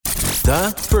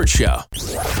The Burt Show.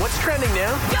 What's trending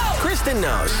now? Kristen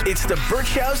knows. It's The Burt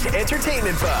Show's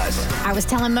entertainment buzz. I was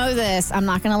telling Mo this. I'm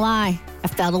not going to lie. I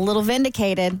felt a little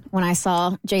vindicated when I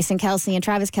saw Jason Kelce and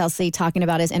Travis Kelce talking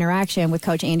about his interaction with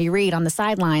Coach Andy Reid on the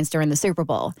sidelines during the Super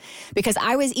Bowl. Because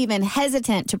I was even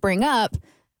hesitant to bring up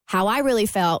how I really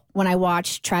felt when I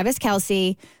watched Travis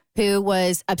Kelce, who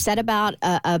was upset about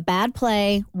a bad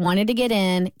play, wanted to get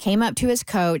in, came up to his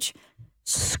coach,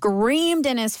 screamed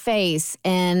in his face,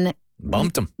 and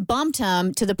bumped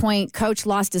him to the point Coach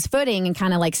lost his footing and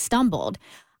kind of like stumbled.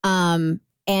 And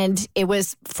it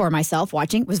was, for myself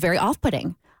watching, it was very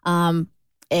off-putting. I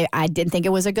didn't think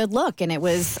it was a good look. And it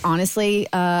was honestly,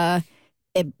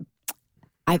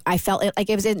 I felt like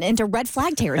it was into red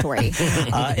flag territory.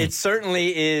 It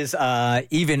certainly is,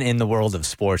 even in the world of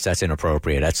sports, that's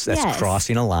inappropriate. That's Yes.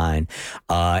 crossing a line.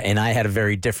 And I had a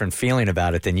very different feeling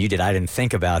about it than you did. I didn't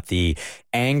think about the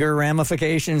anger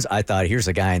ramifications. I thought, here's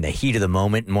a guy in the heat of the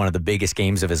moment in one of the biggest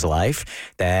games of his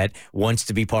life that wants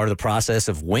to be part of the process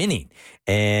of winning.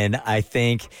 And I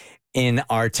think in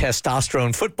our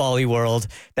testosterone football-y world,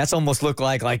 that's almost looked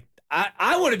like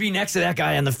I want to be next to that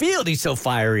guy on the field. He's so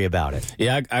fiery about it.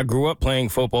 Yeah, I grew up playing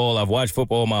football. I've watched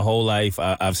football my whole life.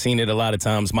 I've seen it a lot of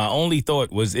times. My only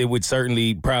thought was it would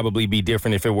certainly probably be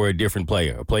different if it were a different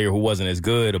player. A player who wasn't as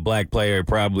good, a black player,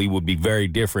 probably would be very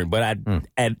different. But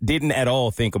I didn't at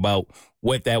all think about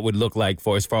what that would look like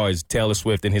as far as Taylor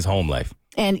Swift and his home life.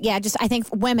 And yeah, I think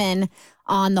women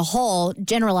on the whole,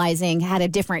 generalizing, had a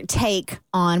different take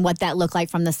on what that looked like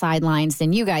from the sidelines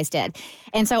than you guys did.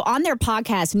 And so on their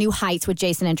podcast, New Heights with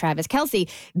Jason and Travis Kelce,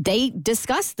 they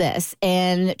discussed this.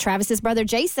 And Travis's brother,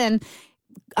 Jason,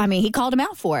 he called him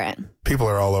out for it. People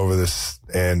are all over this.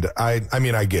 And I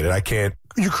get it. I can't.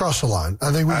 You cross the line.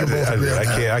 I think we can both agree on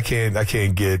that. I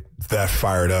can't get that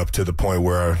fired up to the point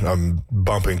where I'm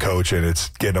bumping Coach and it's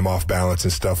getting him off balance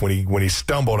and stuff. When he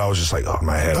stumbled, I was just like, oh,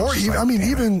 my head. Or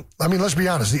even, let's be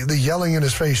honest. The yelling in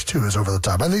his face too is over the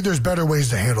top. I think there's better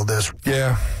ways to handle this.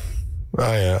 Yeah,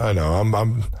 I know.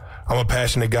 I'm a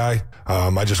passionate guy.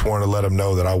 I just wanted to let him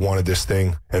know that I wanted this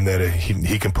thing and that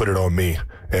he can put it on me,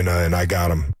 and I got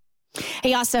him.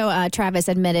 He also, Travis,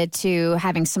 admitted to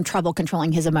having some trouble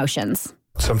controlling his emotions.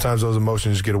 Sometimes those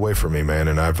emotions get away from me, man,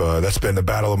 and that's been the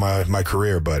battle of my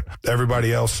career. But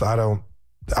everybody else, I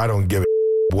don't give a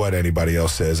what anybody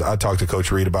else says. I talked to Coach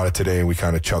Reid about it today, and we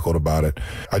kind of chuckled about it.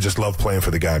 I just love playing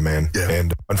for the guy, man. Yeah.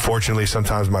 And unfortunately,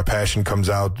 sometimes my passion comes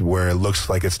out where it looks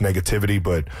like it's negativity,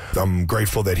 but I'm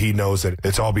grateful that he knows that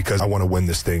it's all because I want to win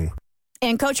this thing.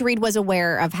 And Coach Reid was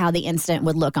aware of how the incident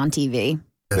would look on TV.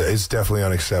 It's definitely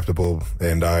unacceptable,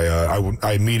 and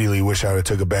I immediately wish I would have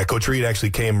took it back. Coach Reid actually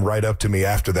came right up to me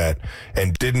after that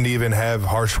and didn't even have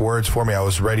harsh words for me. I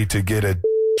was ready to get a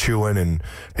chewing, and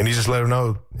he just let him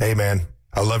know, hey, man,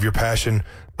 I love your passion.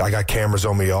 I got cameras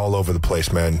on me all over the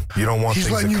place, man. You don't want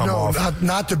things to come off.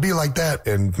 Not to be like that.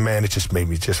 And, man, it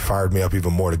just fired me up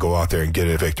even more to go out there and get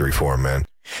a victory for him, man.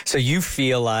 So you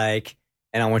feel like,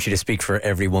 and I want you to speak for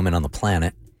every woman on the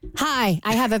planet, hi,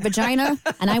 I have a vagina,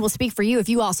 and I will speak for you if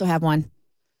you also have one.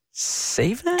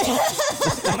 Save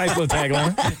that? Nice little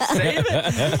tagline. Save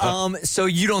it. So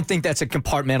you don't think that's a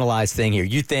compartmentalized thing here?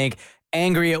 You think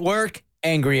angry at work,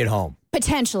 angry at home?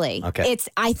 Potentially. Okay.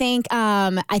 I think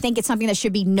it's something that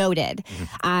should be noted. Mm-hmm.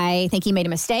 I think he made a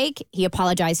mistake. He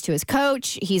apologized to his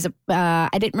coach. I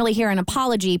didn't really hear an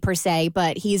apology per se,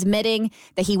 but he's admitting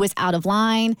that he was out of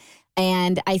line.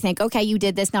 And I think, okay, you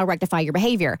did this, now rectify your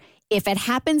behavior. If it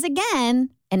happens again,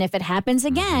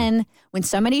 when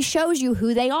somebody shows you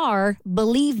who they are,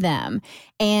 believe them.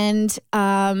 And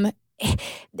I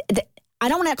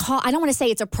don't want to say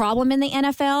it's a problem in the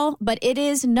NFL, but it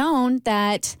is known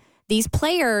that these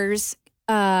players,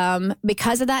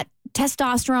 because of that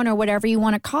testosterone or whatever you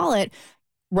want to call it,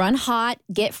 run hot,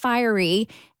 get fiery,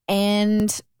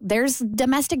 and there's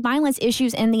domestic violence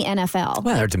issues in the NFL.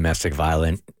 Well, there are domestic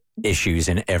violence issues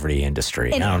in every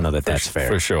industry. And I don't know that that's fair.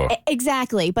 For sure.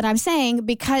 Exactly. But I'm saying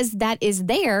because that is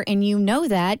there and you know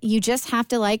that, you just have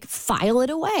to file it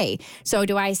away. So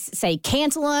do I say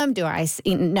cancel them?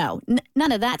 No,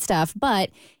 none of that stuff.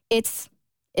 But it's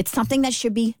something that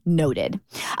should be noted.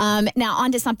 Now,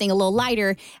 on to something a little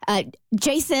lighter.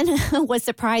 Jason was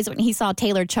surprised when he saw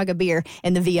Taylor chug a beer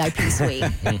in the VIP suite.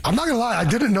 I'm not going to lie. I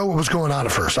didn't know what was going on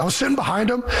at first. I was sitting behind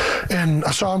him, and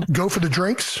I saw him go for the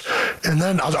drinks, and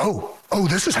then I was like, oh,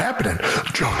 this is happening.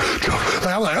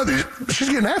 I'm like, she's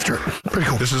getting after it. Pretty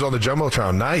cool. This is on the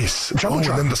Jumbotron. Nice. Jumbotron.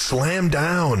 And then the slam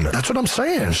down. That's what I'm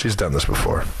saying. She's done this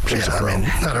before. She's a pro.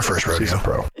 Not her first rodeo. She's a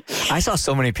pro. I saw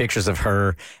so many pictures of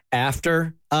her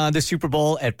after the Super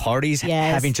Bowl at parties,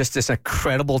 yes, having just this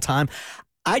incredible time.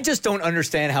 I just don't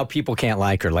understand how people can't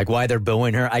like her, like why they're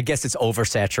booing her. I guess it's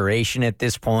oversaturation at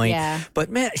this point. Yeah.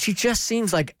 But man, she just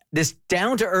seems like this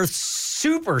down-to-earth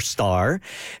superstar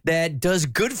that does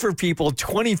good for people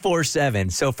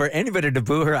 24/7. So for anybody to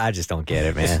boo her, I just don't get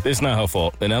it, man. It's not her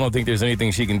fault, and I don't think there's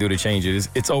anything she can do to change it.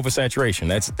 It's oversaturation.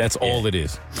 That's all it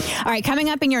is. All right, coming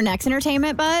up in your next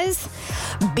entertainment buzz,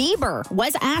 Bieber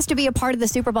was asked to be a part of the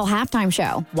Super Bowl halftime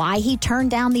show. Why he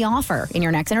turned down the offer in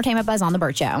your next entertainment buzz on The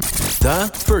Burt Show.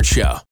 The Burt Show.